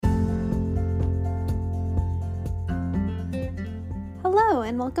Hello,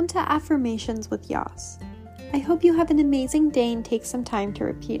 and welcome to Affirmations with Yas. I hope you have an amazing day and take some time to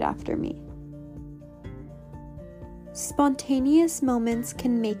repeat after me. Spontaneous moments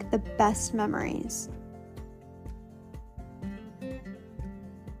can make the best memories.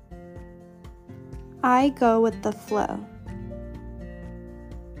 I go with the flow.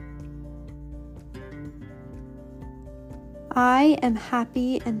 I am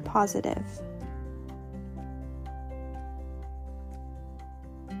happy and positive.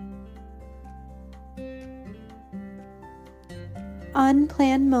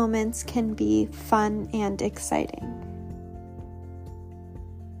 Unplanned moments can be fun and exciting.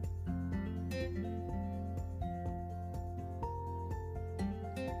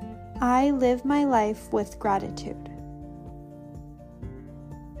 I live my life with gratitude.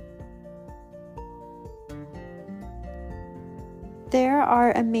 There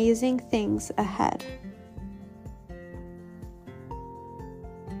are amazing things ahead.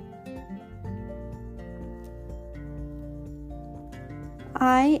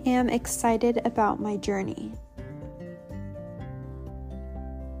 I am excited about my journey.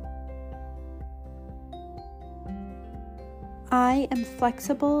 I am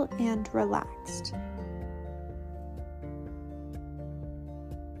flexible and relaxed.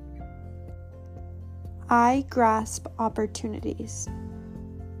 I grasp opportunities.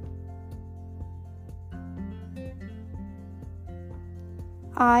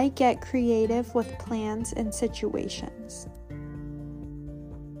 I get creative with plans and situations.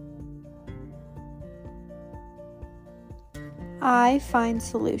 I find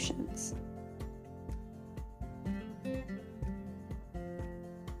solutions.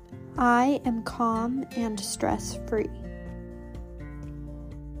 I am calm and stress-free.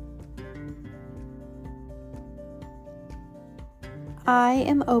 I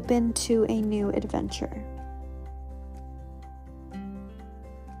am open to a new adventure.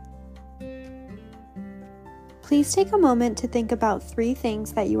 Please take a moment to think about 3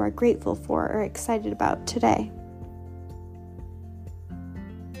 things that you are grateful for or excited about today.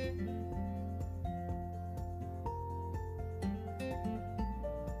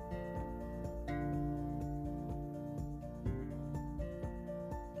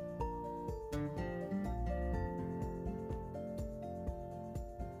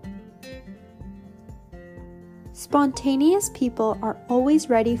 Spontaneous people are always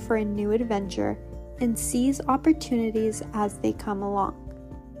ready for a new adventure and seize opportunities as they come along.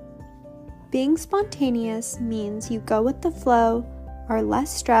 Being spontaneous means you go with the flow, are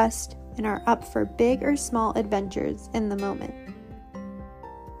less stressed, and are up for big or small adventures in the moment.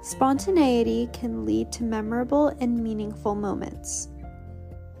 Spontaneity can lead to memorable and meaningful moments.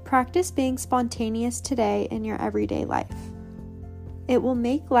 Practice being spontaneous today in your everyday life. It will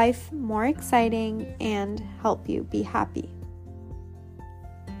make life more exciting and help you be happy.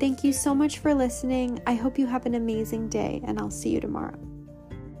 Thank you so much for listening. I hope you have an amazing day, and I'll see you tomorrow.